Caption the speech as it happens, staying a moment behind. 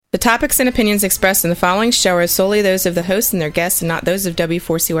The topics and opinions expressed in the following show are solely those of the host and their guests and not those of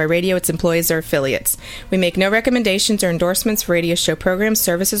W4CY Radio, its employees, or affiliates. We make no recommendations or endorsements for radio show programs,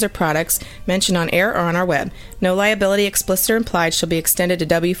 services, or products mentioned on air or on our web. No liability, explicit or implied, shall be extended to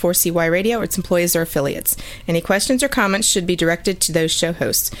W4CY Radio or its employees or affiliates. Any questions or comments should be directed to those show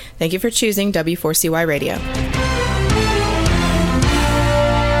hosts. Thank you for choosing W4CY Radio.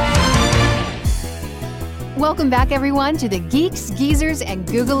 Welcome back, everyone, to the Geeks, Geezers, and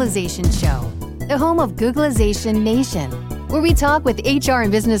Googlization Show, the home of Googlization Nation, where we talk with HR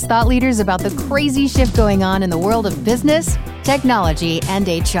and business thought leaders about the crazy shift going on in the world of business, technology, and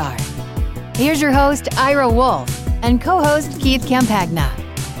HR. Here's your host, Ira Wolf, and co-host Keith Campagna.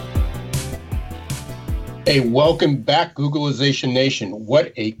 Hey, welcome back, Googlization Nation.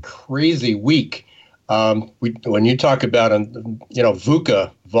 What a crazy week. When you talk about,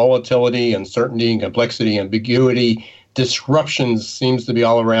 VUCA, volatility, uncertainty, complexity, ambiguity, disruptions seems to be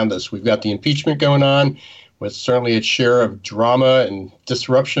all around us. We've got the impeachment going on with certainly its share of drama and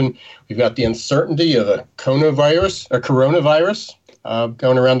disruption. We've got the uncertainty of a coronavirus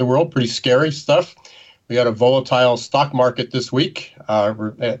going around the world. Pretty scary stuff. We got a volatile stock market this week.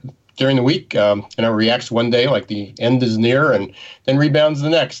 During the week, reacts one day like the end is near and then rebounds the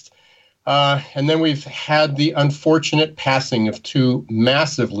next. And then we've had the unfortunate passing of two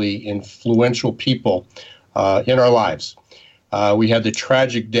massively influential people in our lives. We had the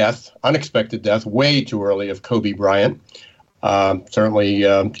tragic death, unexpected death, way too early of Kobe Bryant. Certainly,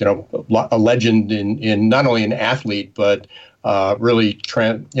 a legend in not only an athlete, but really,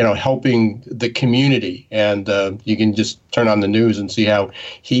 helping the community. And you can just turn on the news and see how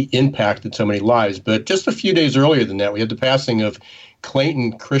he impacted so many lives. But just a few days earlier than that, we had the passing of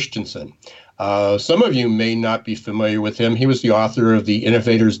Clayton Christensen. Some of you may not be familiar with him. He was the author of The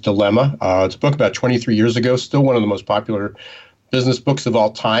Innovator's Dilemma. It's a book about 23 years ago, still one of the most popular business books of all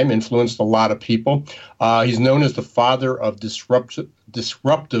time, influenced a lot of people. He's known as the father of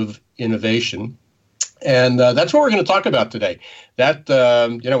disruptive innovation. And that's what we're going to talk about today. That,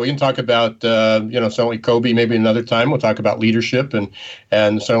 we can talk about, certainly Kobe, maybe another time. We'll talk about leadership. And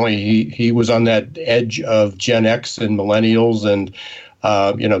certainly he was on that edge of Gen X and millennials and,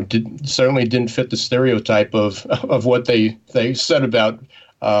 certainly didn't fit the stereotype of what they said about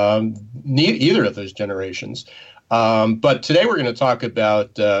either of those generations. But today we're going to talk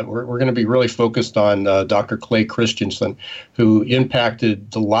about, we're going to be really focused on Dr. Clay Christensen, who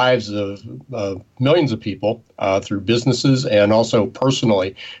impacted the lives of millions of people through businesses and also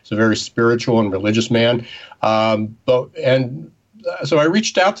personally. He's a very spiritual and religious man. So I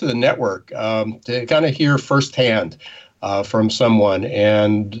reached out to the network to kind of hear firsthand from someone,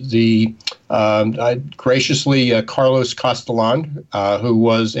 and graciously Carlos Castellan, who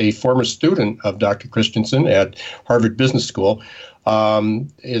was a former student of Dr. Christensen at Harvard Business School,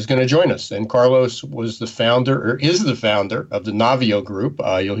 is going to join us. And Carlos was the founder, or is the founder, of the Navio Group.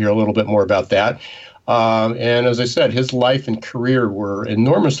 You'll hear a little bit more about that. And as I said, his life and career were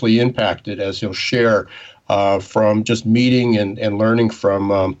enormously impacted, as he'll share, from just meeting and learning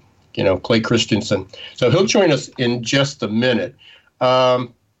from Clay Christensen. So he'll join us in just a minute.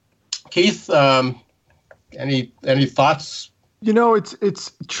 Keith, any thoughts?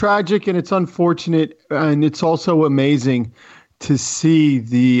 It's tragic and it's unfortunate, and it's also amazing to see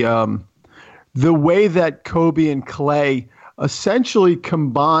the way that Kobe and Clay essentially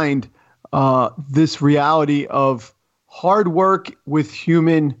combined this reality of hard work with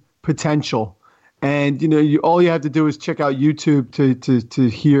human potential. And, all you have to do is check out YouTube to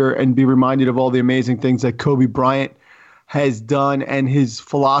hear and be reminded of all the amazing things that Kobe Bryant has done and his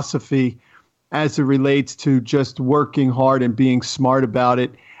philosophy as it relates to just working hard and being smart about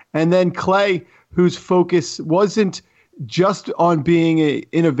it. And then Clay, whose focus wasn't just on being an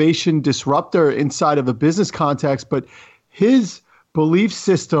innovation disruptor inside of a business context, but his belief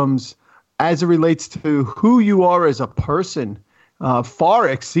systems as it relates to who you are as a person far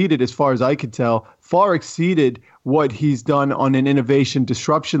exceeded, as far as I could tell, far exceeded what he's done on an innovation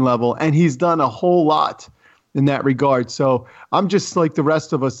disruption level. And he's done a whole lot in that regard. So I'm just like the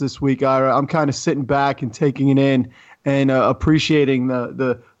rest of us this week, Ira. I'm kind of sitting back and taking it in and appreciating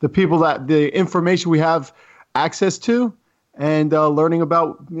the people the information we have access to and learning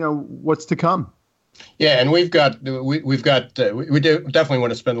about, what's to come. Yeah, and we definitely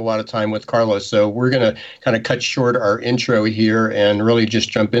want to spend a lot of time with Carlos, so we're going to kind of cut short our intro here and really just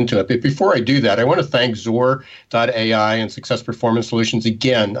jump into it. But before I do that, I want to thank Zor.ai and Success Performance Solutions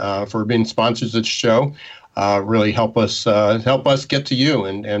again for being sponsors of the show. Really help us get to you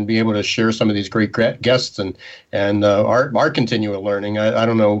and be able to share some of these great guests and our continual learning. I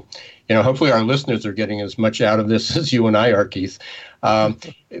don't know. Hopefully our listeners are getting as much out of this as you and I are, Keith.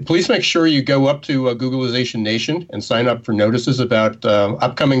 Please make sure you go up to Googleization Nation and sign up for notices about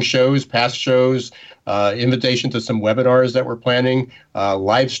upcoming shows, past shows, invitation to some webinars that we're planning,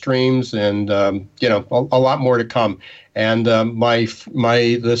 live streams, and a lot more to come. And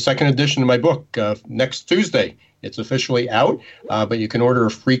the second edition of my book next Tuesday. It's officially out, but you can order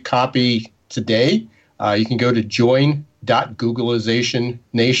a free copy today. You can go to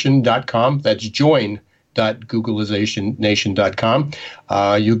join.googleizationnation.com. That's join.googleizationnation.com.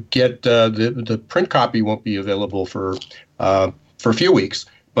 You get the print copy won't be available for a few weeks,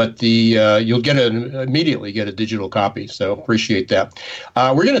 but you'll immediately get a digital copy. So appreciate that.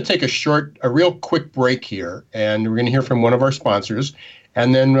 We're going to take a real quick break here, and we're going to hear from one of our sponsors.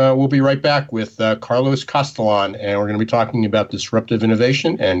 And then we'll be right back with Carlos Castellan, and we're going to be talking about disruptive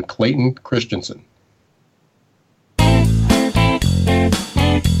innovation and Clayton Christensen.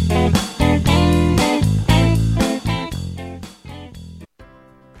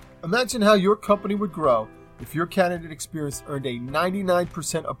 Imagine how your company would grow if your candidate experience earned a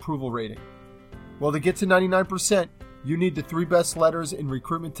 99% approval rating. Well, to get to 99%, you need the 3 best letters in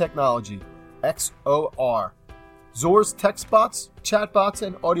recruitment technology, XOR. Zoar's text bots, chat bots,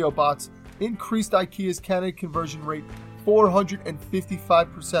 and audio bots increased IKEA's candidate conversion rate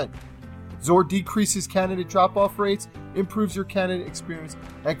 455%. Zoar decreases candidate drop-off rates, improves your candidate experience,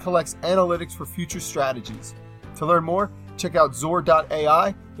 and collects analytics for future strategies. To learn more, check out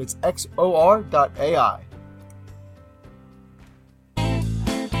Zoar.ai. That's XOR.ai.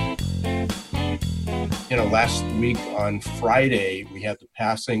 Last week on Friday, we had the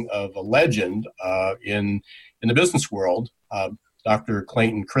passing of a legend in the business world, Dr.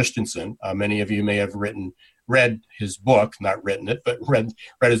 Clayton Christensen. Many of you may have read his book, not written it, but read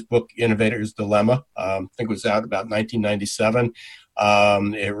his book, Innovator's Dilemma. I think it was out about 1997.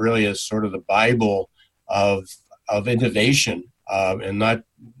 It really is sort of the Bible of innovation and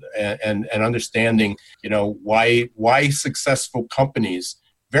understanding, why successful companies,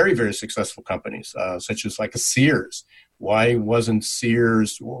 very, very successful companies, such as like a Sears. Why didn't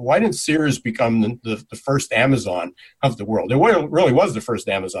Sears become the first Amazon of the world? It really was the first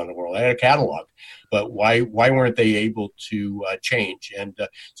Amazon in the world. They had a catalog, but why weren't they able to change? And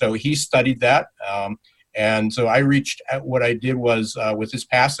so he studied that. And so what I did was, with his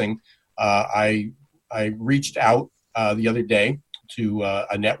passing, I reached out the other day to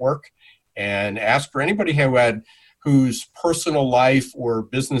a network and asked for anybody whose personal life or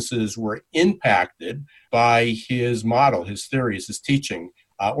businesses were impacted by his model, his theories, his teaching,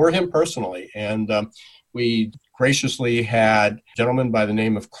 or him personally. And we graciously had a gentleman by the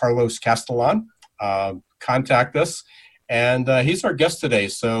name of Carlos Castellan contact us, and he's our guest today.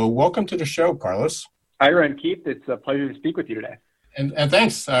 So welcome to the show, Carlos. Hi, Ron Keith. It's a pleasure to speak with you today. And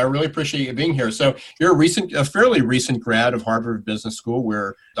thanks. I really appreciate you being here. So you're a fairly recent grad of Harvard Business School,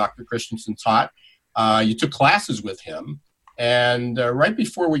 where Dr. Christensen taught. You took classes with him, and right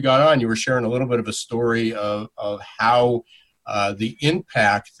before we got on, you were sharing a little bit of a story of how the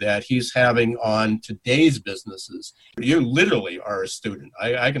impact that he's having on today's businesses. You literally are a student.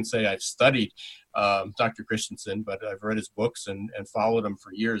 I can say I've studied Dr. Christensen, but I've read his books and followed him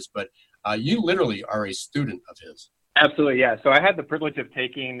for years. But you literally are a student of his. Absolutely, yeah. So I had the privilege of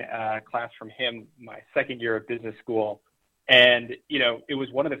taking a class from him my second year of business school. And, it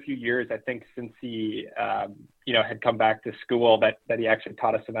was one of the few years, I think, since he, had come back to school that he actually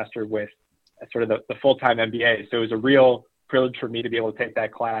taught a semester with sort of the full-time MBA. So it was a real privilege for me to be able to take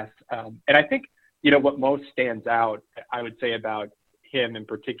that class. And I think, what most stands out, I would say, about him in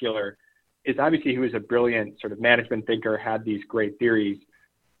particular is obviously he was a brilliant sort of management thinker, had these great theories.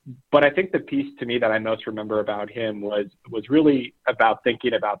 But I think the piece to me that I most remember about him was really about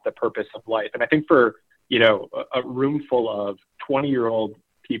thinking about the purpose of life. And I think for a room full of 20-year-old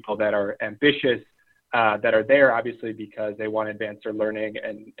people that are ambitious, that are there obviously because they want to advance their learning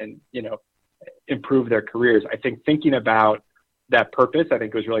and improve their careers. I think thinking about that purpose, I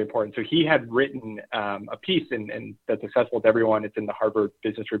think was really important. So he had written a piece and that's accessible to everyone. It's in the Harvard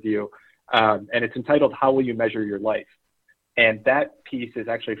Business Review, and it's entitled, "How Will You Measure Your Life?" And that piece is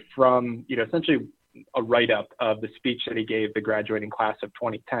actually from, essentially a write-up of the speech that he gave the graduating class of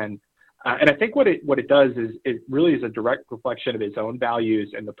 2010. And I think what it does is it really is a direct reflection of his own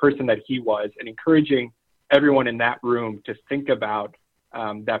values and the person that he was, and encouraging everyone in that room to think about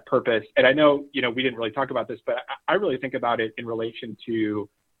that purpose. And I know, we didn't really talk about this, but I really think about it in relation to,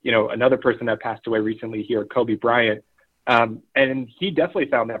 another person that passed away recently here, Kobe Bryant. And he definitely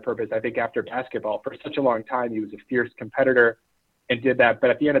found that purpose, I think, after basketball. For such a long time, he was a fierce competitor and did that. But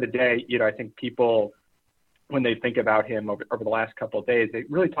at the end of the day, I think people, when they think about him over the last couple of days, they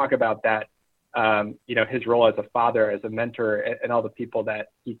really talk about that his role as a father, as a mentor, and all the people that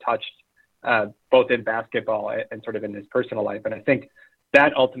he touched, both in basketball and sort of in his personal life. And I think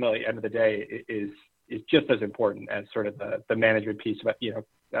that ultimately, at the end of the day, is just as important as sort of the management piece of,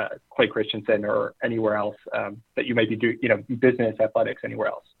 Clay Christensen or anywhere else that you might be doing, business, athletics, anywhere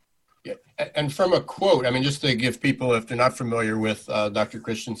else. Yeah. And from a quote, I mean, just to give people, if they're not familiar with Dr.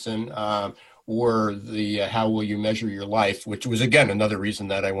 Christensen or the How Will You Measure Your Life, which was, again, another reason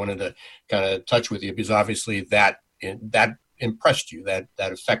that I wanted to kind of touch with you, because obviously that impressed you, that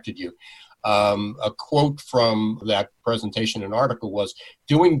affected you. A quote from that presentation and article was,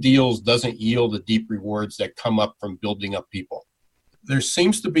 "Doing deals doesn't yield the deep rewards that come up from building up people." There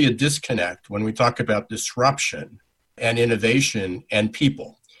seems to be a disconnect when we talk about disruption and innovation and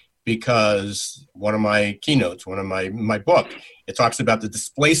people, because one of my keynotes, one of my book, it talks about the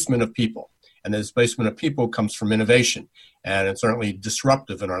displacement of people. And the displacement of people comes from innovation. And it's certainly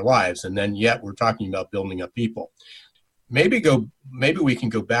disruptive in our lives. And then yet we're talking about building up people. Maybe we can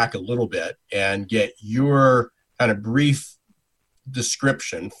go back a little bit and get your kind of brief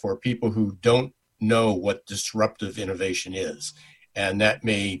description for people who don't know what disruptive innovation is. And that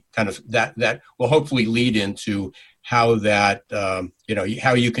may kind of, that will hopefully lead into how that,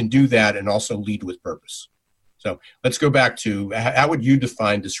 how you can do that and also lead with purpose. So let's go back to, how would you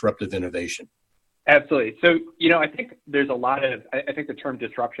define disruptive innovation? Absolutely. So, I think there's a lot of, I think the term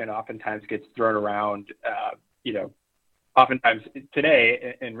disruption oftentimes gets thrown around, oftentimes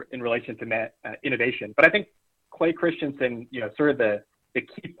today in relation to innovation. But I think Clay Christensen, sort of the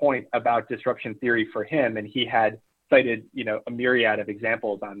key point about disruption theory for him, and he had cited, a myriad of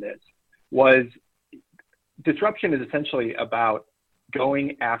examples on this, was disruption is essentially about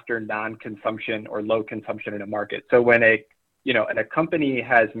going after non-consumption or low consumption in a market. So when a company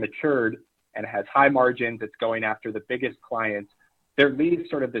has matured and has high margins, it's going after the biggest clients, there leaves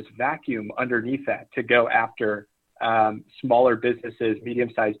sort of this vacuum underneath that to go after smaller businesses,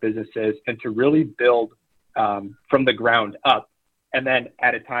 medium-sized businesses, and to really build from the ground up. And then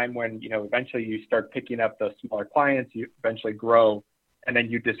at a time when, eventually you start picking up those smaller clients, you eventually grow, and then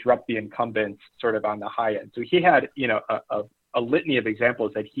you disrupt the incumbents sort of on the high end. So he had, a litany of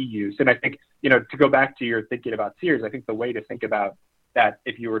examples that he used. And I think, to go back to your thinking about Sears, I think the way to think about that,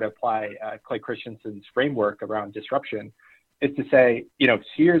 if you were to apply Clay Christensen's framework around disruption, is to say,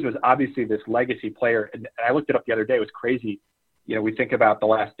 Sears was obviously this legacy player. And I looked it up the other day, it was crazy. We think about the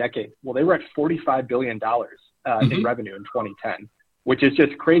last decade. Well, they were at $45 billion in revenue in 2010, which is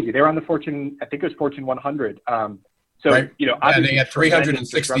just crazy. They were on the Fortune 100. So, right. Obviously they had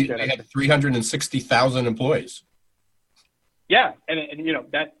 360,000 employees. Yeah. And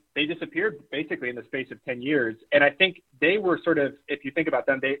that they disappeared basically in the space of 10 years. And I think they were sort of, if you think about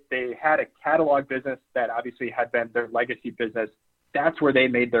them, they had a catalog business that obviously had been their legacy business. That's where they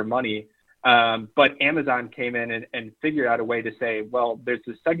made their money. But Amazon came in and figured out a way to say, well, there's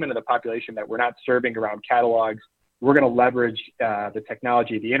this segment of the population that we're not serving around catalogs. We're going to leverage the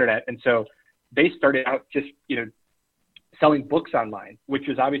technology, the internet. And so they started out just, selling books online, which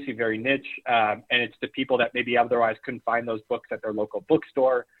was obviously very niche. And it's the people that maybe otherwise couldn't find those books at their local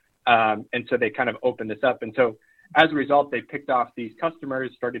bookstore. And so they kind of opened this up. And so as a result, they picked off these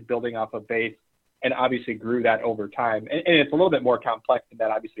customers, started building off a base, and obviously grew that over time. And it's a little bit more complex than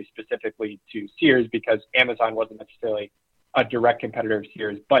that, obviously, specifically to Sears, because Amazon wasn't necessarily a direct competitor of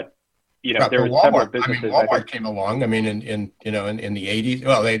Sears. But there were several businesses. Walmart came along. I mean, in the 80s.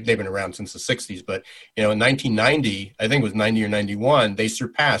 Well, they've been around since the 60s, but in 1990, I think it was 90 or 91, they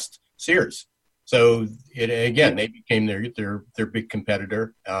surpassed Sears. So they became their big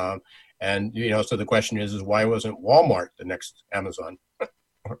competitor. And so the question is why wasn't Walmart the next Amazon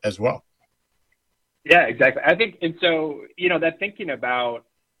as well? Yeah, exactly. I think, and so that thinking about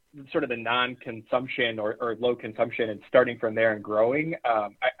sort of the non-consumption or low consumption and starting from there and growing,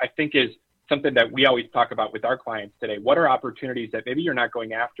 I think is something that we always talk about with our clients today. What are opportunities that maybe you're not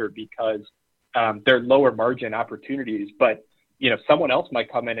going after because they're lower margin opportunities, but someone else might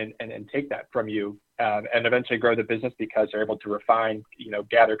come in and take that from you and eventually grow the business because they're able to refine,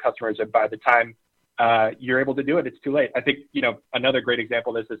 gather customers. And by the time you're able to do it, it's too late. I think, another great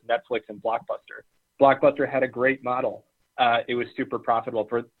example of this is Netflix and Blockbuster. Blockbuster had a great model. It was super profitable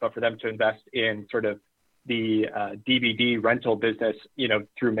for them to invest in sort of the DVD rental business,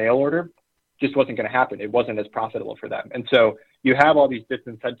 through mail order. Just wasn't going to happen. It wasn't as profitable for them. And so you have all these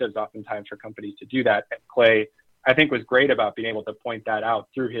disincentives oftentimes for companies to do that. And Clay, I think, was great about being able to point that out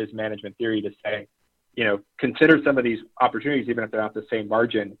through his management theory to say, consider some of these opportunities, even if they're not the same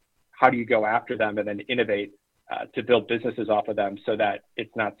margin. How do you go after them and then innovate to build businesses off of them so that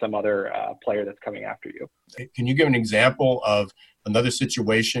it's not some other player that's coming after you. Can you give an example of another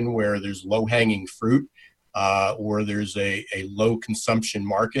situation where there's low-hanging fruit or there's a low consumption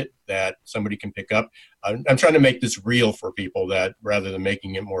market that somebody can pick up? I'm trying to make this real for people, that rather than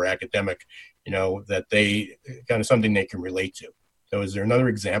making it more academic, that they kind of something they can relate to. So is there another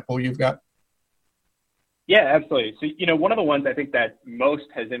example you've got? Yeah, absolutely. So, one of the ones I think that most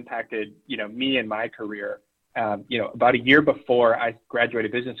has impacted, me and my career, about a year before I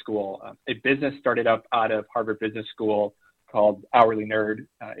graduated business school, a business started up out of Harvard Business School called Hourly Nerd.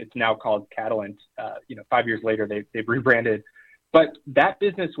 It's now called Catalent. 5 years later, they've rebranded. But that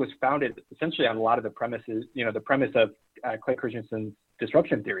business was founded essentially on a lot of the premises, the premise of Clay Christensen's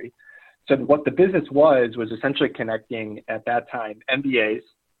disruption theory. So what the business was essentially connecting, at that time, MBAs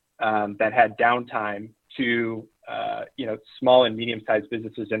that had downtime to, small and medium-sized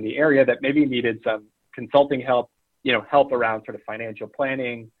businesses in the area that maybe needed some consulting help, help around sort of financial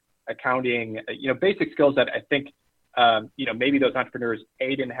planning, accounting, basic skills that I think, maybe those entrepreneurs,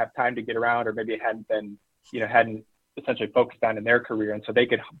 didn't have time to get around, or maybe hadn't been, hadn't essentially focused on in their career. And so they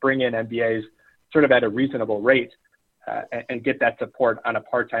could bring in MBAs sort of at a reasonable rate and get that support on a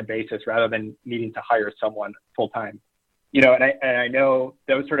part-time basis rather than needing to hire someone full-time. And I know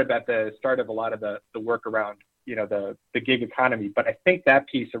that was sort of at the start of a lot of the work around, the gig economy. But I think that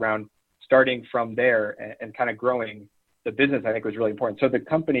piece around starting from there and kind of growing the business, I think, was really important. So the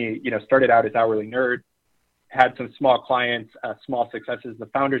company, started out as Hourly Nerd, had some small clients, small successes. The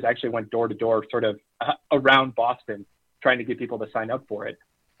founders actually went door to door sort of around Boston trying to get people to sign up for it.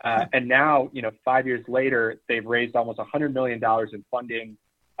 And now, 5 years later, they've raised almost $100 million in funding.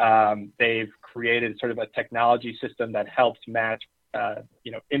 They've created sort of a technology system that helps match,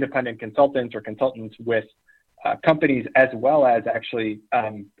 independent consultants or consultants with companies, as well as actually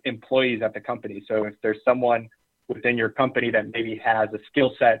employees at the company. So if there's someone within your company that maybe has a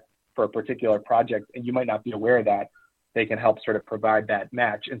skill set for a particular project and you might not be aware of that, they can help sort of provide that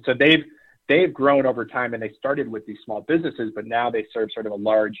match. And so they've grown over time, and they started with these small businesses, but now they serve sort of a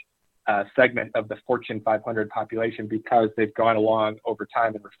large segment of the Fortune 500 population because they've gone along over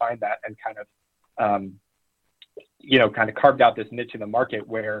time and refined that and kind of carved out this niche in the market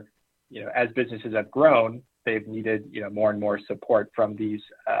where, as businesses have grown, they've needed, more and more support from these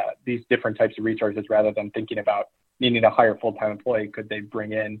different types of resources rather than thinking about needing to hire a full-time employee. Could they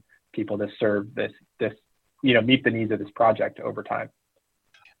bring in people to serve this, meet the needs of this project over time?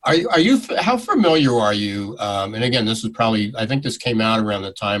 Are you? How familiar are you? And again, this is probably, I think this came out around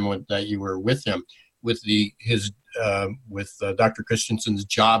the time that you were with him, with Dr. Christensen's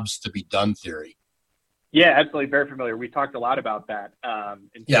jobs to be done theory. Yeah, absolutely, very familiar. We talked a lot about that.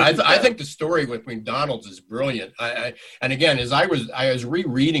 I think the story with McDonald's is brilliant. And again, as I was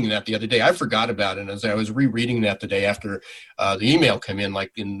rereading that the other day, I forgot about it. And as I was rereading that the day after the email came in,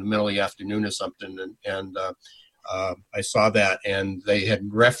 like in the middle of the afternoon or something, and I saw that, and they had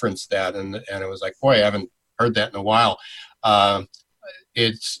referenced that, and I was like, boy, I haven't heard that in a while.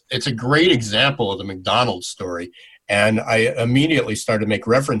 It's a great example of the McDonald's story, and I immediately started to make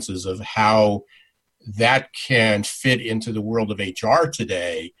references of how that can fit into the world of HR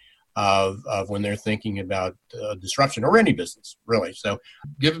today, of when they're thinking about disruption, or any business, really. So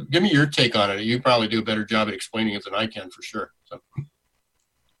give me your take on it. You probably do a better job at explaining it than I can, for sure. So.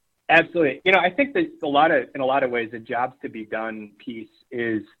 Absolutely. I think that in a lot of ways, the jobs to be done piece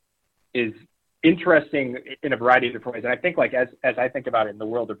is interesting in a variety of different ways. And I think, like, as I think about it in the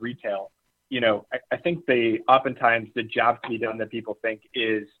world of retail, I think oftentimes the jobs to be done that people think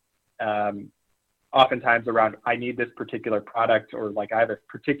is oftentimes around, I need this particular product, or like I have a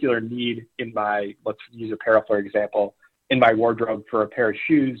particular need in my, let's use apparel, for example, in my wardrobe for a pair of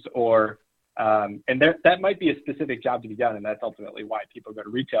shoes, or and that might be a specific job to be done, and that's ultimately why people go to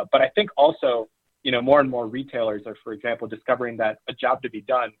retail. But I think also, more and more retailers are, for example, discovering that a job to be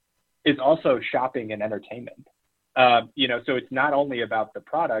done is also shopping and entertainment. So it's not only about the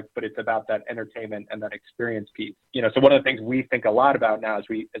product, but it's about that entertainment and that experience piece. So one of the things we think a lot about now as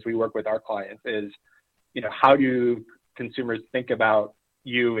we work with our clients is, how do consumers think about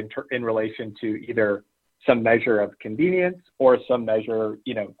you in relation to either some measure of convenience or some measure,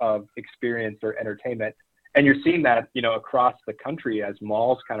 of experience or entertainment. And you're seeing that, across the country as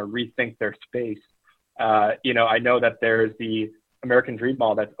malls kind of rethink their space. I know that there's the American Dream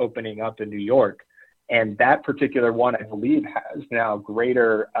Mall that's opening up in New York, and that particular one, I believe, has now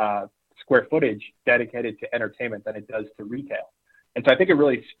greater square footage dedicated to entertainment than it does to retail. And so I think it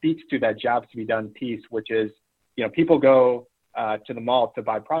really speaks to that jobs to be done piece, which is, people go to the mall to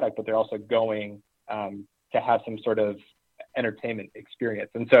buy product, but they're also going to have some sort of entertainment experience.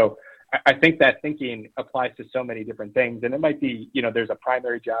 And so I think that thinking applies to so many different things. And it might be, there's a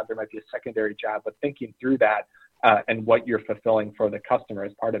primary job, there might be a secondary job, but thinking through that and what you're fulfilling for the customer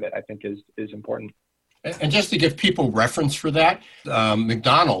as part of it, I think is important. And just to give people reference for that,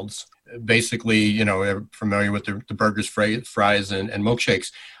 McDonald's, basically, familiar with the burgers, fries, and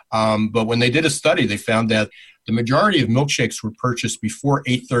milkshakes. But when they did a study, they found that the majority of milkshakes were purchased before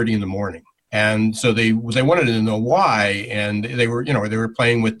 8:30 in the morning. And so they wanted to know why, and they were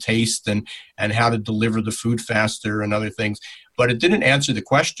playing with taste and how to deliver the food faster and other things, but it didn't answer the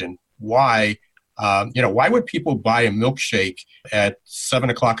question why. Why would people buy a milkshake at 7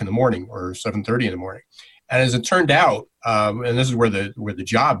 o'clock in the morning or 7:30 in the morning? And as it turned out, and this is where the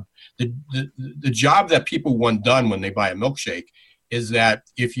job that people want done when they buy a milkshake is that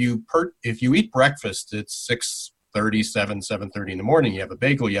if you eat breakfast at 6:30, 7:30 in the morning, you have a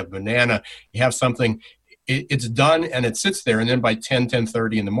bagel, you have a banana, you have something, it's done and it sits there, and then by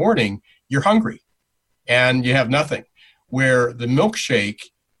 10:30 in the morning, you're hungry and you have nothing. Where the milkshake,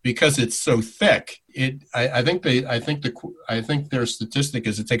 because it's so thick, I think their statistic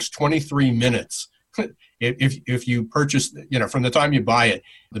is it takes 23 minutes. If you purchase, from the time you buy it,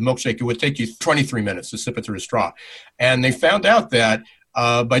 the milkshake, it would take you 23 minutes to sip it through a straw. And they found out that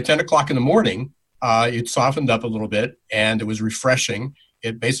by 10 o'clock in the morning, it softened up a little bit and it was refreshing.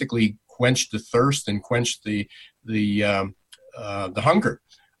 It basically quenched the thirst and quenched the hunger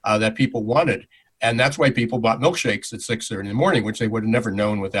that people wanted. And that's why people bought milkshakes at 6:30 in the morning, which they would have never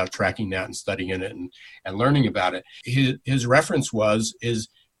known without tracking that and studying it and learning about it. His reference is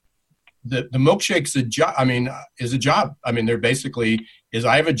the milkshake's a job. Is a job. They're basically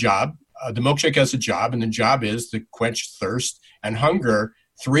I have a job. The milkshake has a job, and the job is to quench thirst and hunger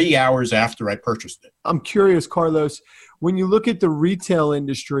 3 hours after I purchased it. I'm curious, Carlos, when you look at the retail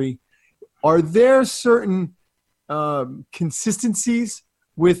industry, are there certain consistencies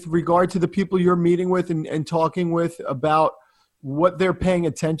with regard to the people you're meeting with and talking with about what they're paying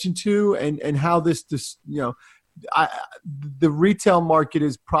attention to and how this the retail market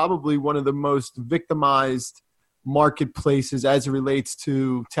is probably one of the most victimized marketplaces as it relates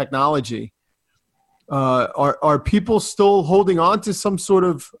to technology. Are people still holding on to some sort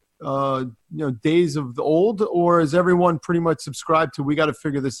of days of the old, or is everyone pretty much subscribed to we got to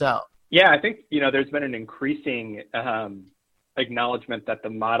figure this out? Yeah, I think there's been an increasing acknowledgement that the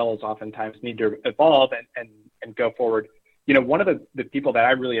models oftentimes need to evolve and go forward. One of the people that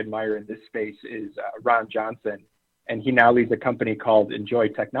I really admire in this space is Ron Johnson, and he now leads a company called Enjoy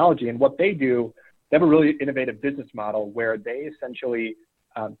Technology. And what they do, they have a really innovative business model where they essentially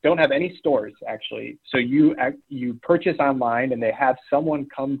don't have any stores, actually. So you purchase online, and they have someone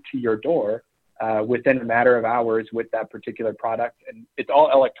come to your door within a matter of hours with that particular product, and it's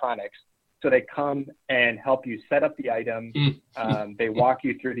all electronics. So they come and help you set up the item. They walk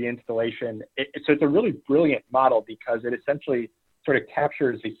you through the installation. So it's a really brilliant model because it essentially sort of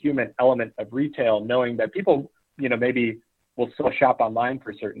captures the human element of retail, knowing that people, maybe will still shop online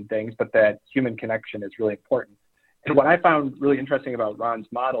for certain things, but that human connection is really important. And what I found really interesting about Ron's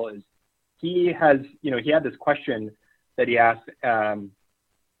model is he had this question that he asked, and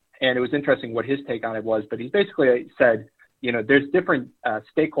it was interesting what his take on it was, but he basically said, there's different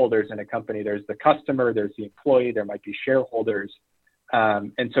stakeholders in a company. There's the customer, there's the employee, there might be shareholders.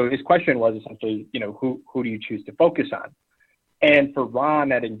 And so his question was essentially, who do you choose to focus on? And for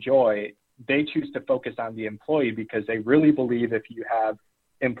Ron at Enjoy, they choose to focus on the employee because they really believe if you have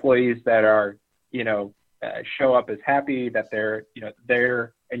employees that are, show up as happy, that they're,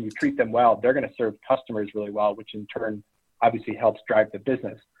 there and you treat them well, they're going to serve customers really well, which in turn obviously helps drive the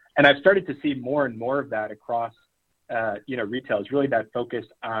business. And I've started to see more and more of that across retail is really that focus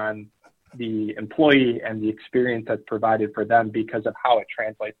on the employee and the experience that's provided for them because of how it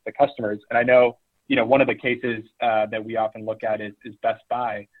translates to customers. And I know, one of the cases that we often look at is Best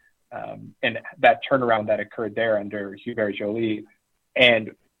Buy and that turnaround that occurred there under Hubert Joly.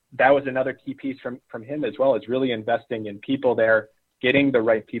 And that was another key piece from him as well, is really investing in people there, getting the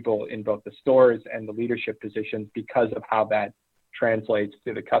right people in both the stores and the leadership positions because of how that translates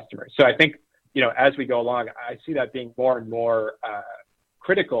to the customer. So I think, as we go along, I see that being more and more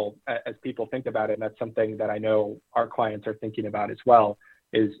critical as people think about it. And that's something that I know our clients are thinking about as well,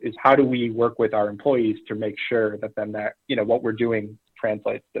 is how do we work with our employees to make sure that what we're doing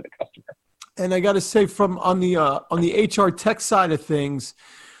translates to the customer. And I got to say, on the HR tech side of things,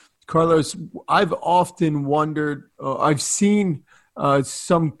 Carlos, I've often wondered, I've seen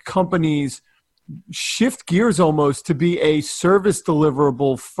some companies shift gears almost to be a service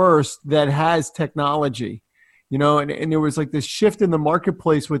deliverable first that has technology, and there was like this shift in the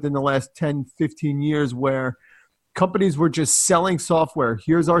marketplace within the last 10, 15 years where companies were just selling software.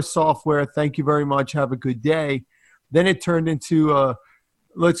 Here's our software. Thank you very much. Have a good day. Then it turned into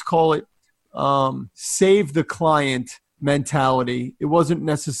let's call it save the client mentality. It wasn't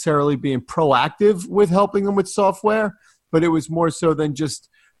necessarily being proactive with helping them with software, but it was more so than just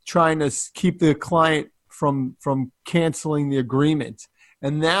trying to keep the client from canceling the agreement.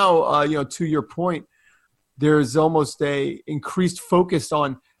 And now, to your point, there's almost a increased focus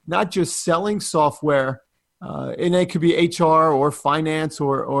on not just selling software, and it could be HR or finance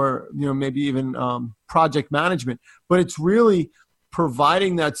or maybe even project management, but it's really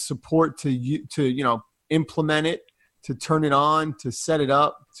providing that support to implement it, to turn it on, to set it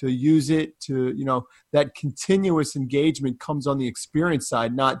up, to use it, to that continuous engagement comes on the experience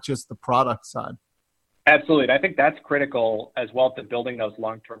side, not just the product side. Absolutely. And I think that's critical as well to building those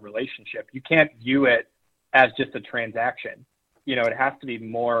long-term relationships. You can't view it as just a transaction. It has to be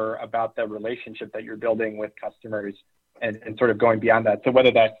more about the relationship that you're building with customers and sort of going beyond that. So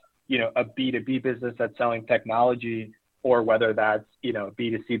whether that's, a B2B business that's selling technology, or whether that's, a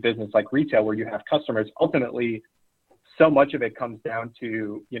B2C business like retail where you have customers, ultimately, so much of it comes down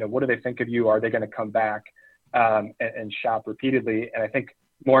to, what do they think of you? Are they going to come back and shop repeatedly? And I think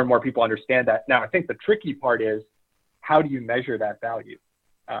more and more people understand that. Now, I think the tricky part is, how do you measure that value?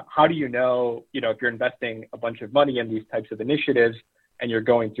 How do you know, if you're investing a bunch of money in these types of initiatives and you're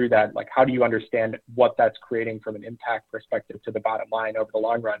going through that, like, how do you understand what that's creating from an impact perspective to the bottom line over the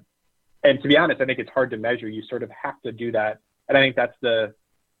long run? And to be honest, I think it's hard to measure. You sort of have to do that. And I think that's the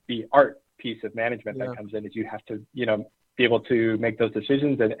art piece of management that comes in, is you have to, be able to make those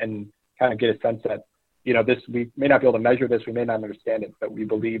decisions and kind of get a sense that, we may not be able to measure this, we may not understand it, but we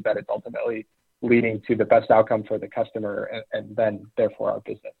believe that it's ultimately leading to the best outcome for the customer and then therefore our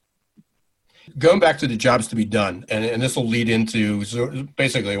business. Going back to the jobs to be done, and this will lead into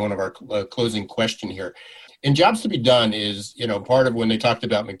basically one of our closing question here. And jobs to be done is, part of when they talked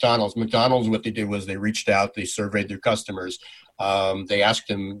about McDonald's, what they did was they reached out, they surveyed their customers. They asked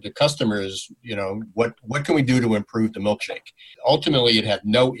the customers, what can we do to improve the milkshake? Ultimately, it had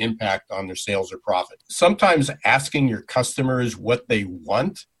no impact on their sales or profit. Sometimes asking your customers what they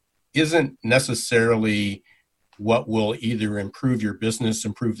want isn't necessarily what will either improve your business,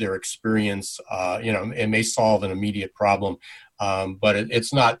 improve their experience. It may solve an immediate problem, but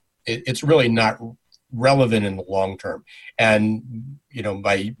it's really not relevant in the long term. And,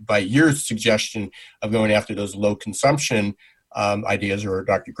 by your suggestion of going after those low consumption ideas, or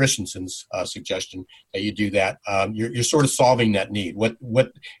Dr. Christensen's suggestion that you do that, you're sort of solving that need.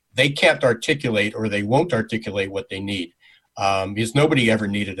 What they can't articulate, or they won't articulate what they need, because nobody ever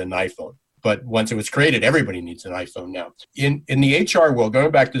needed an iPhone. But once it was created, everybody needs an iPhone now. In the HR world,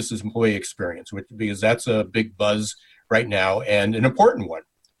 going back to this employee experience, because that's a big buzz right now and an important one,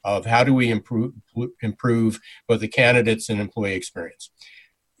 of how do we improve both the candidates and employee experience.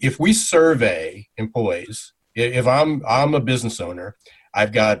 If we survey employees, if I'm a business owner,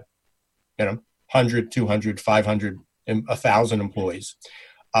 I've got 100, 200, 500, 1,000 employees,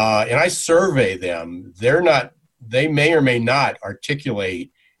 and I survey them, they may or may not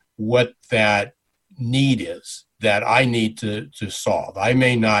articulate what that need is that I need to solve. I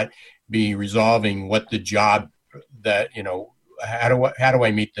may not be resolving what the job that, how do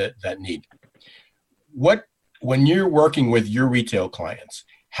I meet that need? When you're working with your retail clients,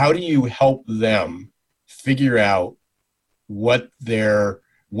 how do you help them figure out what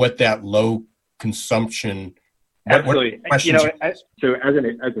that low consumption? Absolutely. So as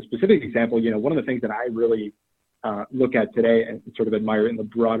a specific example, one of the things that I really look at today and sort of admire in the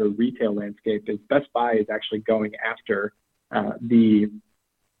broader retail landscape is Best Buy is actually going after the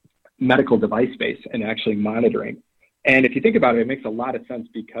medical device space and actually monitoring. And if you think about it, it makes a lot of sense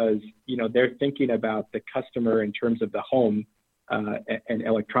because, they're thinking about the customer in terms of the home and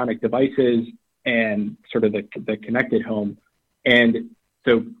electronic devices and sort of the connected home. And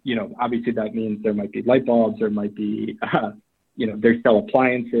so, obviously that means there might be light bulbs, there might be, they sell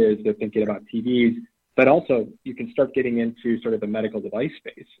appliances, they're thinking about TVs, but also you can start getting into sort of the medical device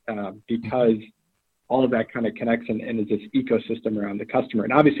space because all of that kind of connects and is this ecosystem around the customer.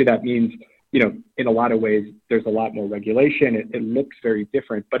 And obviously that means, in a lot of ways, there's a lot more regulation. It looks very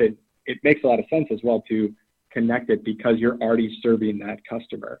different, but it makes a lot of sense as well to connect it because you're already serving that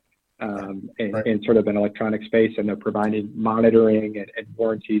customer in sort of an electronic space, and they're providing monitoring and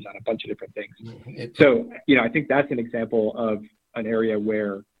warranties on a bunch of different things. So, I think that's an example of an area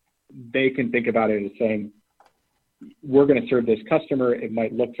where they can think about it as saying, we're going to serve this customer. It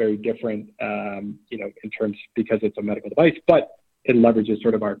might look very different, in terms because it's a medical device, but it leverages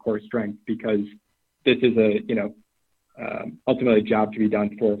sort of our core strength because this is ultimately a job to be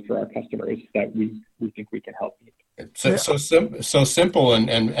done for our customers that we think we can help meet. So simple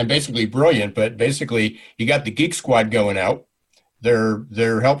and basically brilliant, but basically you got the Geek Squad going out.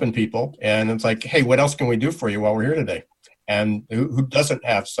 They're helping people, and it's like, hey, what else can we do for you while we're here today? And who doesn't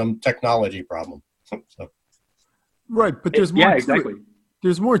have some technology problem? So. Right, but there's more. Yeah, exactly.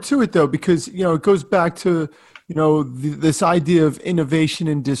 There's more to it though, because it goes back to this idea of innovation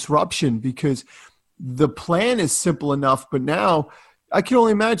and disruption, because the plan is simple enough, but now I can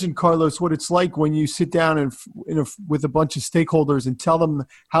only imagine, Carlos, what it's like when you sit down and with a bunch of stakeholders and tell them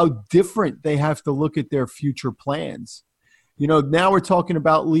how different they have to look at their future plans. Now we're talking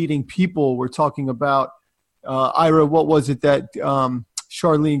about leading people. We're talking about Ira. What was it that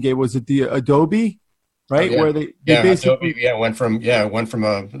Charlene gave? Was it the Adobe? Right, oh, yeah. Where they basically went from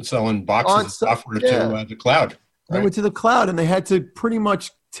selling boxes of software to the cloud. Right? They went to the cloud, and they had to pretty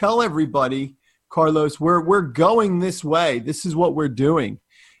much tell everybody, Carlos, we're going this way. This is what we're doing,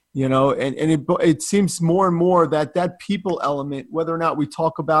 and it seems more and more that people element, whether or not we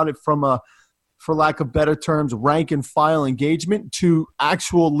talk about it from a, for lack of better terms, rank and file engagement to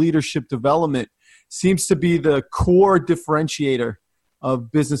actual leadership development, seems to be the core differentiator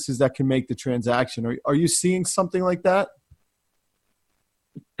of businesses that can make the transaction. Are you seeing something like that?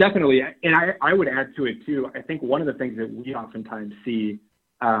 Definitely. And I would add to it too. I think one of the things that we oftentimes see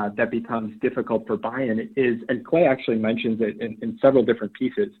that becomes difficult for buy-in is, and Clay actually mentions it in several different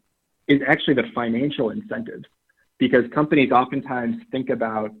pieces, is actually the financial incentives. Because companies oftentimes think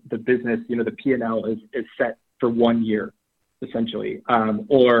about the business, the P&L is set for 1 year, essentially,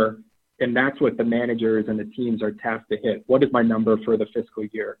 and that's what the managers and the teams are tasked to hit. What is my number for the fiscal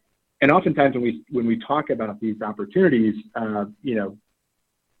year? And oftentimes when we talk about these opportunities,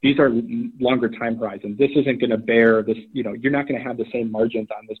 these are longer time horizons. This isn't going to bear this, you're not going to have the same margins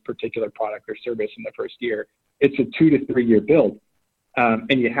on this particular product or service in the first year. It's a 2 to 3 year build.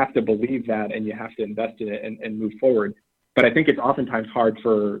 And you have to believe that, and you have to invest in it and move forward. But I think it's oftentimes hard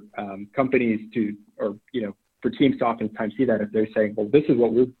for companies for teams to oftentimes see that if they're saying, well, this is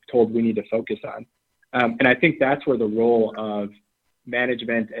what we're told we need to focus on. And I think that's where the role of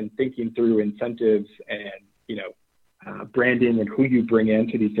management and thinking through incentives and, branding and who you bring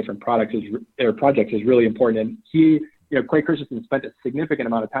into these different projects is really important. And Clay Christensen spent a significant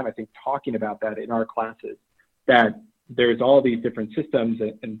amount of time, I think, talking about that in our classes, that there's all these different systems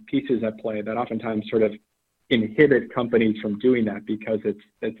and pieces at play that oftentimes sort of inhibit companies from doing that because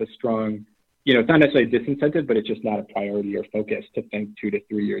it's a strong, it's not necessarily a disincentive, but it's just not a priority or focus to think 2 to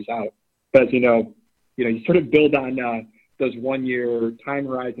 3 years out. But as you sort of build on those 1 year time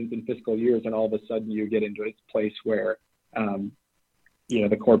horizons and fiscal years, and all of a sudden you get into a place where,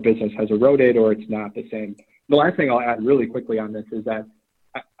 the core business has eroded or it's not the same. The last thing I'll add really quickly on this is that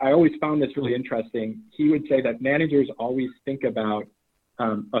I always found this really interesting. He would say that managers always think about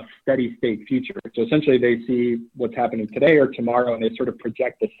a steady state future. So essentially they see what's happening today or tomorrow, and they sort of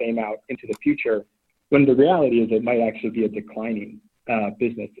project the same out into the future, when the reality is it might actually be a declining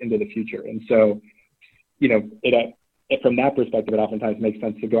business into the future. And so, from that perspective, it oftentimes makes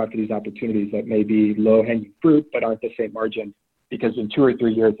sense to go after these opportunities that may be low hanging fruit, but aren't the same margin, because in 2 or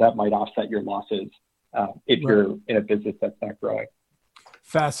 3 years, that might offset your losses if you're in a business that's not growing.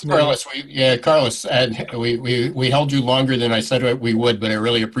 Fascinating. Carlos, and we held you longer than I said we would, but I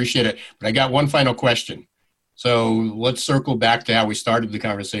really appreciate it. But I got one final question. So let's circle back to how we started the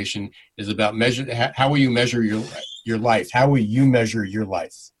conversation, is about how will you measure your life? How will you measure your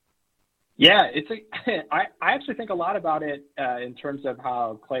life? Yeah, I actually think a lot about it in terms of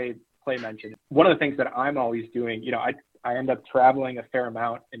how Clay mentioned. One of the things that I'm always doing, I end up traveling a fair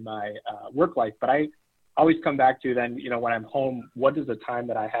amount in my work life, but I always come back to then, when I'm home, what does the time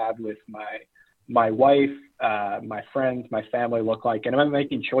that I have with my wife, my friends, my family look like? And I'm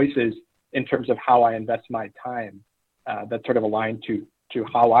making choices in terms of how I invest my time that sort of aligned to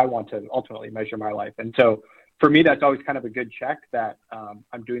how I want to ultimately measure my life. And so for me, that's always kind of a good check that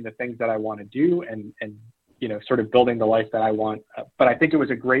I'm doing the things that I want to do and sort of building the life that I want. But I think it was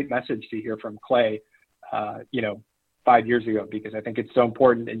a great message to hear from Clay, 5 years ago, because I think it's so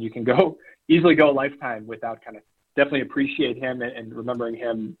important, and you can easily go a lifetime without kind of definitely appreciate him and remembering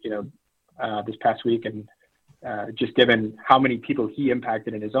him, this past week, and just given how many people he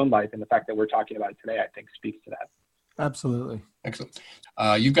impacted in his own life, and the fact that we're talking about it today, I think speaks to that. Absolutely. Excellent.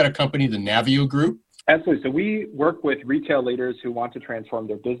 You've got a company, the Navio Group. Absolutely. So we work with retail leaders who want to transform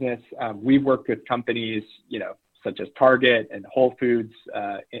their business. We've worked with companies, such as Target and Whole Foods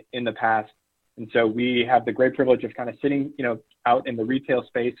in the past. And so we have the great privilege of kind of sitting, out in the retail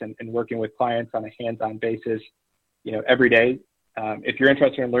space and working with clients on a hands-on basis, every day. If you're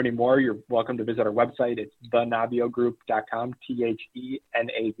interested in learning more, you're welcome to visit our website. It's thenaviogroup.com,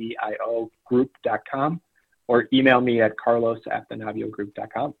 TheNavio group.com, or email me at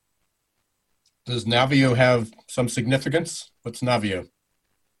carlos@thenaviogroup.com. Does Navio have some significance? What's Navio?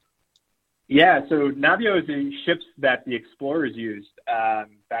 Yeah, so Navio is the ships that the explorers used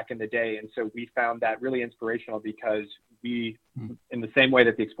back in the day. And so we found that really inspirational because we, in the same way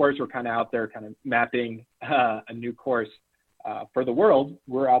that the explorers were kind of out there kind of mapping a new course for the world,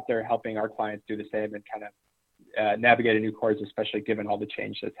 we're out there helping our clients do the same and kind of navigate a new course, especially given all the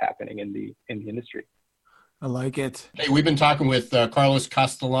change that's happening in the industry. I like it. Hey, we've been talking with Carlos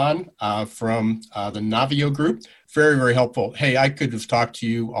Castellan from the Navio Group. Very, very helpful. Hey, I could have talked to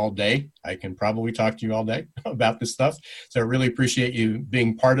you all day. I can probably talk to you all day about this stuff. So I really appreciate you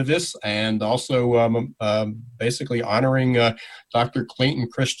being part of this and also basically honoring Dr. Clayton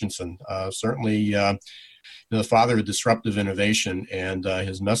Christensen, certainly the father of disruptive innovation, and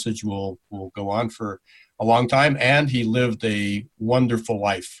his message will go on for a long time. And he lived a wonderful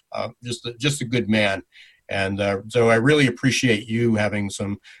life, just a good man. And so I really appreciate you having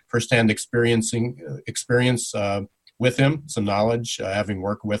some firsthand experience with him, some knowledge, having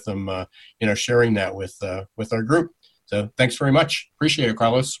worked with him, sharing that with our group. So thanks very much. Appreciate it,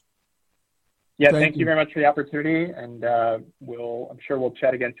 Carlos. Yeah, thank you very much for the opportunity. And I'm sure we'll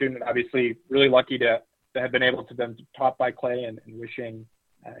chat again soon. And obviously, really lucky to have been able to be taught by Clay and wishing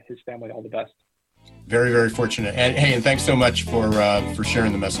his family all the best. Very, very fortunate. And hey, and thanks so much for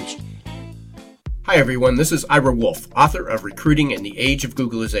sharing the message. Hi everyone, this is Ira Wolf, author of Recruiting in the Age of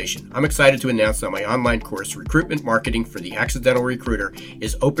Googlization. I'm excited to announce that my online course, Recruitment Marketing for the Accidental Recruiter,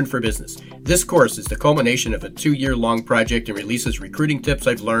 is open for business. This course is the culmination of a 2-year-long project and releases recruiting tips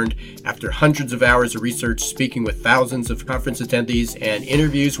I've learned after hundreds of hours of research, speaking with thousands of conference attendees, and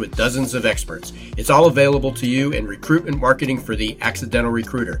interviews with dozens of experts. It's all available to you in Recruitment Marketing for the Accidental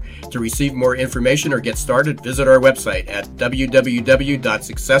Recruiter. To receive more information or get started, visit our website at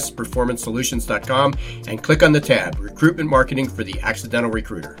www.successperformancesolutions.com and click on the tab Recruitment Marketing for the Accidental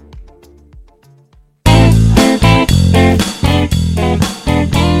Recruiter.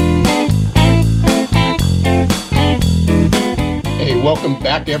 Hey, welcome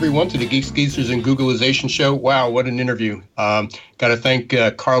back everyone to the Geeks, Geezers, and Googlization show. Wow, what an interview. Got to thank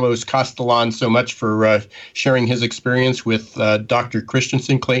Carlos Castellan so much for sharing his experience with Dr.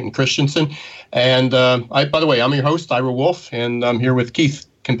 Christensen, Clayton Christensen. And by the way, I'm your host, Ira Wolf, and I'm here with Keith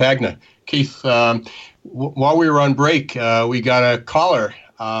Campagna. Keith, while we were on break, we got a caller,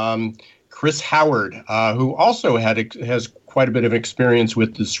 Chris Howard, who also has quite a bit of experience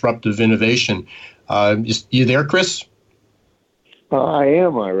with disruptive innovation. You there, Chris? I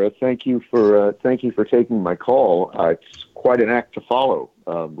am, Ira. Thank you for taking my call. It's quite an act to follow.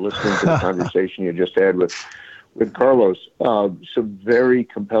 Listening to the conversation you just had with Carlos, some very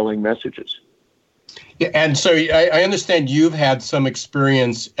compelling messages. Yeah, and so I understand you've had some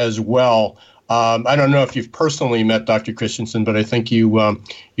experience as well. I don't know if you've personally met Dr. Christensen, but I think you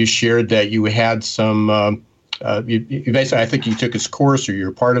shared that you had some. You basically, I think you took his course, or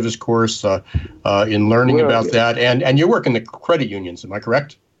you're part of his course in learning about that. And you work in the credit unions. Am I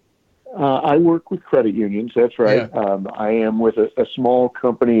correct? I work with credit unions. That's right. Yeah. I am with a small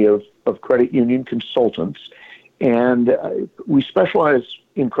company of credit union consultants. And we specialize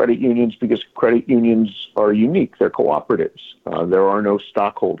in credit unions because credit unions are unique. They're cooperatives. There are no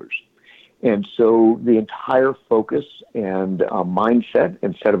stockholders. And so the entire focus and mindset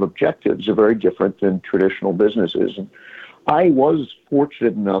and set of objectives are very different than traditional businesses. And I was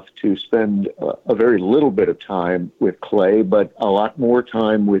fortunate enough to spend a very little bit of time with Clay, but a lot more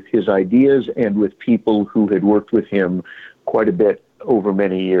time with his ideas and with people who had worked with him quite a bit over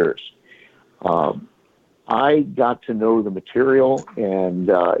many years. I got to know the material,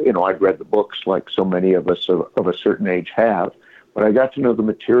 and I'd read the books like so many of us of a certain age have, but I got to know the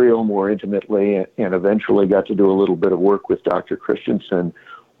material more intimately, and eventually got to do a little bit of work with Dr. Christensen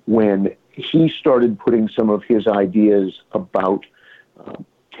when he started putting some of his ideas about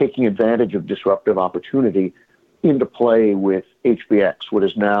taking advantage of disruptive opportunity into play with HBX, what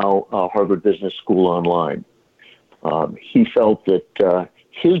is now Harvard Business School Online. He felt that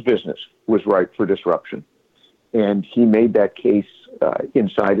his business was ripe for disruption. And he made that case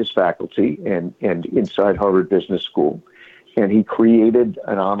inside his faculty and inside Harvard Business School. And he created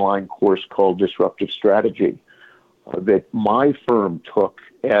an online course called Disruptive Strategy that my firm took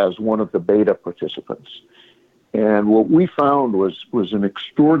as one of the beta participants. And what we found was an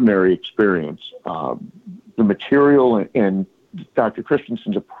extraordinary experience. The material and Dr.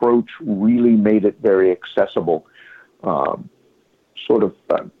 Christensen's approach really made it very accessible,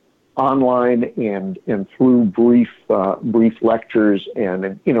 online and through brief lectures and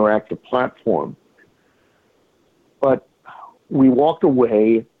an interactive platform. But we walked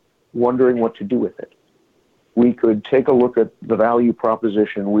away wondering what to do with it. we could take a look at the value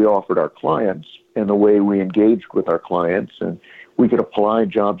proposition we offered our clients and the way we engaged with our clients, and we could apply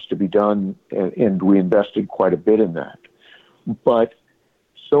jobs to be done, and we invested quite a bit in that. But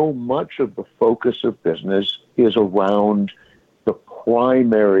so much of the focus of business is around the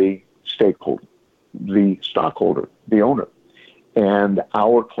primary stakeholder, the stockholder, the owner. And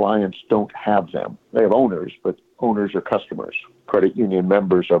our clients don't have them. They have owners, but owners are customers. Credit union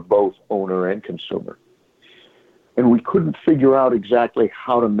members are both owner and consumer. And we couldn't figure out exactly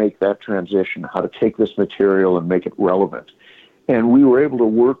how to make that transition, how to take this material and make it relevant. And we were able to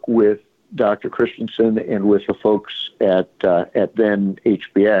work with Dr. Christensen and with the folks at then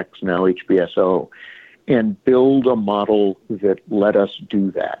HBX, now HBSO, and build a model that let us do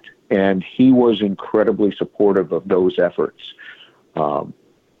that. And he was incredibly supportive of those efforts.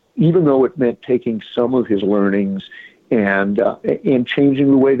 Even though it meant taking some of his learnings and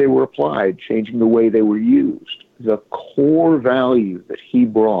changing the way they were applied, changing the way they were used, the core value that he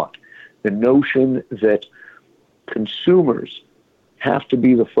brought, the notion that consumers have to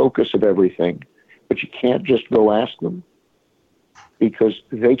be the focus of everything, but you can't just go ask them because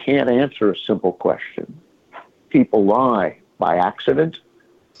they can't answer a simple question. People lie by accident,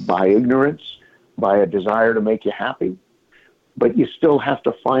 by ignorance, by a desire to make you happy, but you still have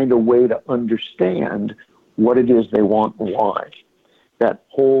to find a way to understand what it is they want and why. That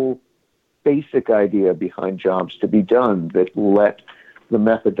whole basic idea behind jobs to be done that let the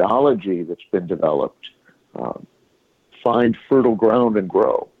methodology that's been developed find fertile ground and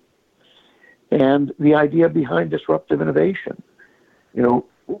grow. And the idea behind disruptive innovation. You know,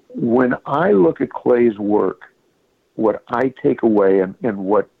 when I look at Clay's work, what I take away and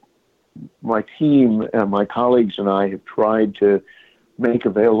what my team and my colleagues and I have tried to make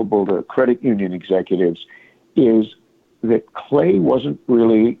available to credit union executives is that Clay wasn't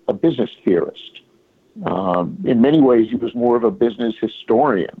really a business theorist. In many ways, he was more of a business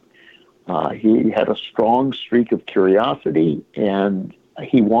historian. He had a strong streak of curiosity, and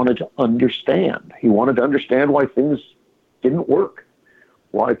he wanted to understand. He wanted to understand why things didn't work,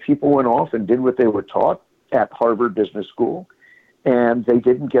 why people went off and did what they were taught at Harvard Business School, and they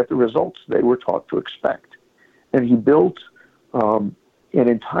didn't get the results they were taught to expect. And he built an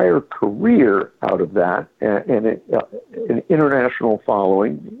entire career out of that, and an international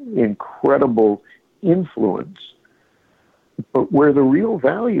following, incredible influence. But where the real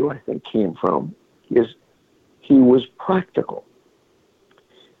value, I think, came from is he was practical.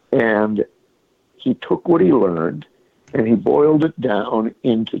 And he took what he learned and he boiled it down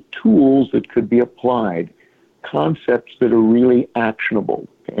into tools that could be applied, concepts that are really actionable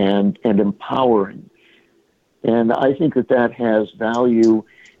and empowering. And I think that has value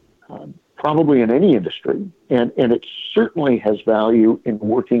probably in any industry, and it certainly has value in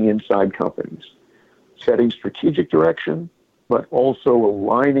working inside companies, setting strategic direction, but also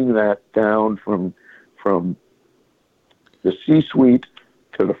aligning that down from the C-suite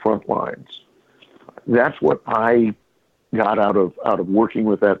to the front lines. That's what I got out of working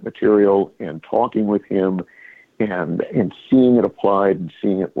with that material and talking with him and seeing it applied and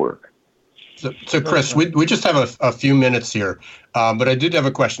seeing it work. So Chris, we just have a few minutes here, but I did have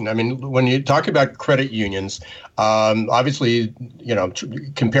a question. I mean, when you talk about credit unions, obviously, you know,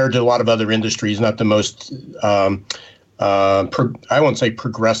 compared to a lot of other industries, not the most I won't say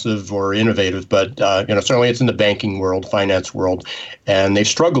progressive or innovative, but you know, certainly it's in the banking world, finance world, and they've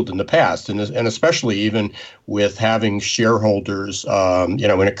struggled in the past, and especially even with having shareholders, you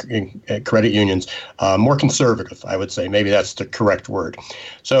know, in credit unions, more conservative, I would say. Maybe that's the correct word.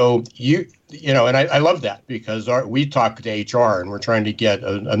 So you know, and I love that because we talk to HR, and we're trying to get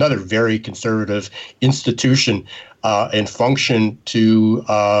another very conservative institution and function to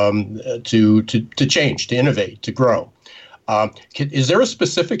change, to innovate, to grow. Is there a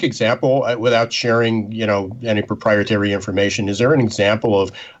specific example, without sharing, you know, any proprietary information? Is there an example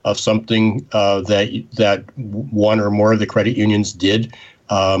of something that one or more of the credit unions did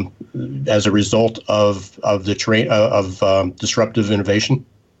as a result of disruptive innovation?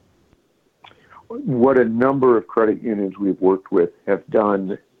 What a number of credit unions we've worked with have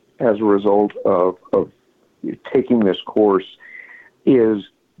done as a result of taking this course is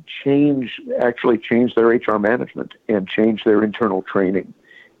change their HR management and change their internal training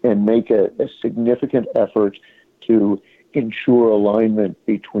and make a significant effort to ensure alignment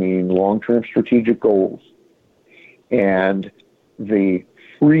between long-term strategic goals and the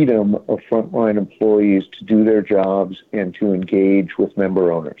freedom of frontline employees to do their jobs and to engage with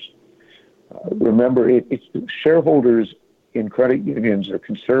member owners. Remember, it's shareholders in credit unions are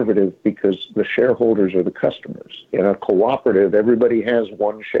conservative because the shareholders are the customers. In a cooperative, everybody has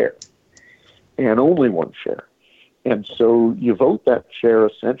one share. and only one share. And so you vote that share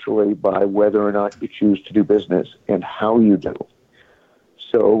essentially by whether or not you choose to do business and how you do.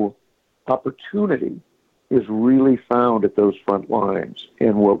 So opportunity is really found at those front lines.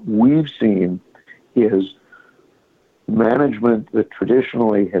 And what we've seen is management that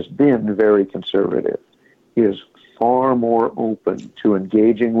traditionally has been very conservative is far more open to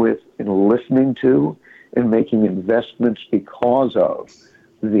engaging with and listening to and making investments because of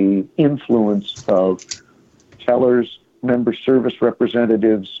the influence of tellers, member service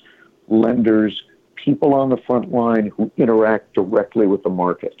representatives, lenders, people on the front line who interact directly with the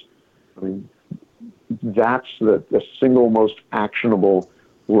market. I mean, that's the single most actionable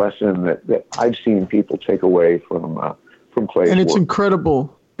lesson that I've seen people take away from Clay's And it's work.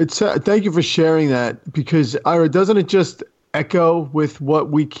 incredible. It's thank you for sharing that, because Ira, doesn't it just echo with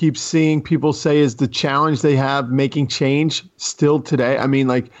what we keep seeing people say is the challenge they have making change still today? I mean,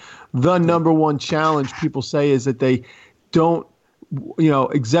 like, the number one challenge people say is that they don't,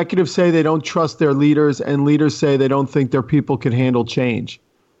 executives say they don't trust their leaders, and leaders say they don't think their people can handle change.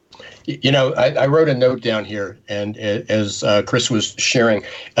 I wrote a note down here, and as Chris was sharing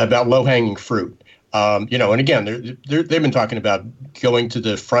about low-hanging fruit, and again, they've been talking about going to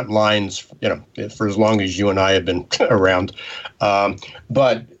the front lines, for as long as you and I have been around.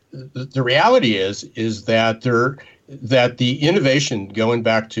 But the reality is that the innovation, going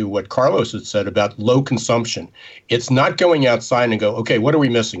back to what Carlos had said about low consumption, it's not going outside and go, okay, what are we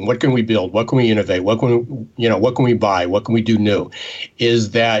missing? What can we build? What can we innovate? What can we buy? What can we do new?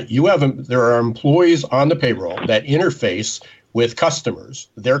 Is that there are employees on the payroll that interface with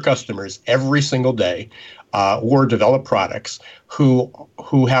their customers every single day, or develop products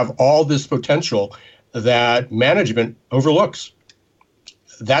who have all this potential that management overlooks.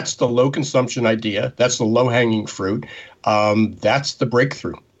 That's the low consumption idea. That's the low hanging fruit. That's the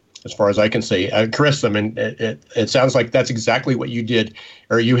breakthrough, as far as I can say. Chris, I mean, it sounds like that's exactly what you did,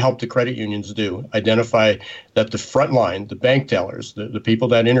 or you helped the credit unions do. Identify that the front line, the bank tellers, the people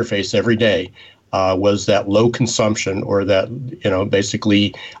that interface every day, was that low consumption, or that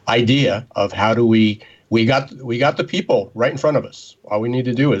basically idea of how do we got the people right in front of us. All we need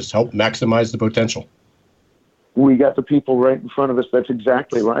to do is help maximize the potential. We got the people right in front of us. That's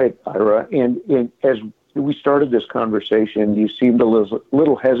exactly right, Ira. And as we started this conversation, you seemed a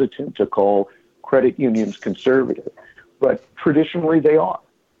little hesitant to call credit unions conservative, but traditionally they are.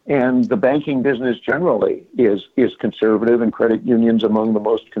 And the banking business generally is conservative, and credit unions among the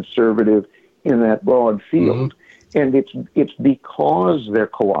most conservative in that broad field. Mm-hmm. And it's because they're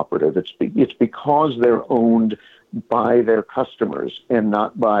cooperative. It's because they're owned by their customers and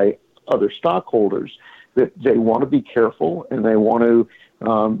not by other stockholders, that they want to be careful, and they want to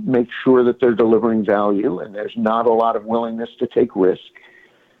make sure that they're delivering value, and there's not a lot of willingness to take risk.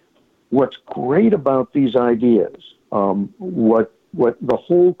 What's great about these ideas, what the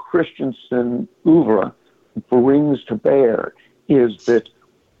whole Christensen oeuvre brings to bear, is that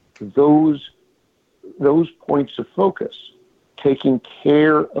those points of focus, taking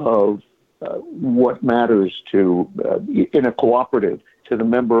care of what matters to in a cooperative, to the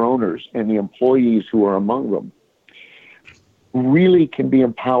member owners and the employees who are among them, really can be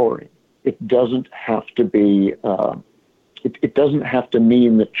empowering. It doesn't have to be. It doesn't have to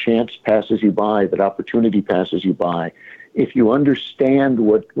mean that chance passes you by, that opportunity passes you by. If you understand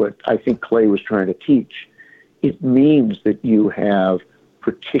what I think Clay was trying to teach, it means that you have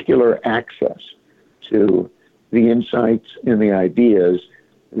particular access to the insights and the ideas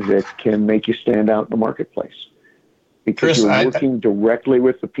that can make you stand out in the marketplace, because Chris, you're working directly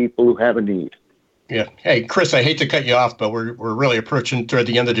with the people who have a need. Yeah. Hey, Chris, I hate to cut you off, but we're really approaching toward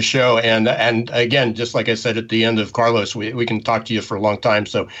the end of the show. And again, just like I said at the end of Carlos, we can talk to you for a long time.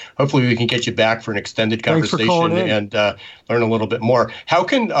 So hopefully we can get you back for an extended conversation and learn a little bit more. How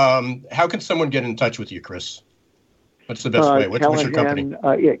can someone get in touch with you, Chris? What's the best way? What's your company?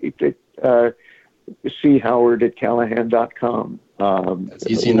 C. Howard at Callahan.com. That's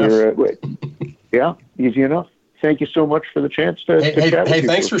easy enough. Yeah, easy enough. Thank you so much for the chance to chat with you. Hey,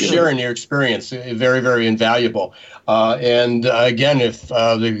 thanks for sharing your experience. Very, very invaluable. And again, if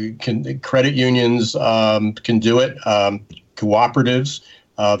the credit unions can do it, cooperatives,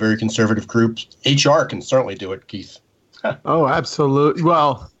 very conservative groups, HR can certainly do it, Keith. Oh, absolutely.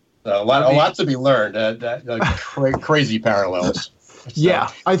 Well, a lot to be learned. Crazy parallels. Yeah,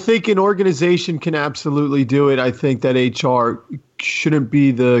 I think an organization can absolutely do it. I think that HR shouldn't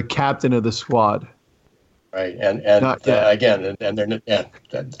be the captain of the squad. Right, and again, and they're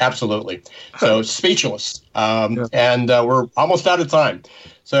absolutely. So speechless, and we're almost out of time.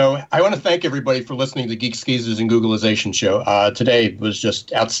 So I want to thank everybody for listening to the Geeks, Geezers, and Googlization show. Today was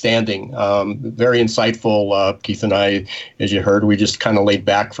just outstanding, very insightful. Keith and I, as you heard, we just kind of laid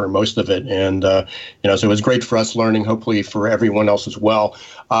back for most of it, and so it was great for us learning. Hopefully for everyone else as well.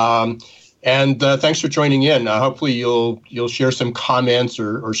 And thanks for joining in. Hopefully you'll share some comments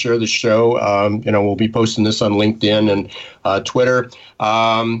or share the show. We'll be posting this on LinkedIn and Twitter.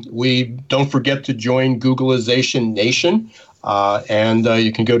 We don't forget to join Googlization Nation. And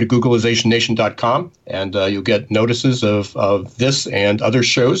you can go to googlizationnation.com and you'll get notices of this and other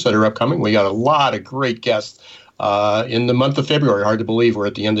shows that are upcoming. We got a lot of great guests in the month of February. Hard to believe we're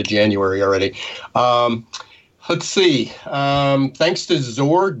at the end of January already. Let's see. Thanks to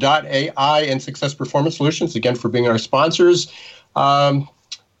Zor.ai and Success Performance Solutions, again, for being our sponsors.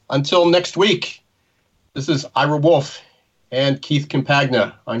 Until next week, this is Ira Wolf and Keith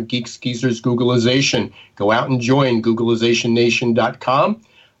Campagna on Geeks, Geezers, Googlization. Go out and join googlizationnation.com.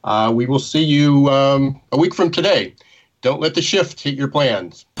 We will see you a week from today. Don't let the shift hit your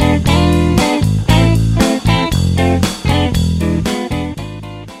plans.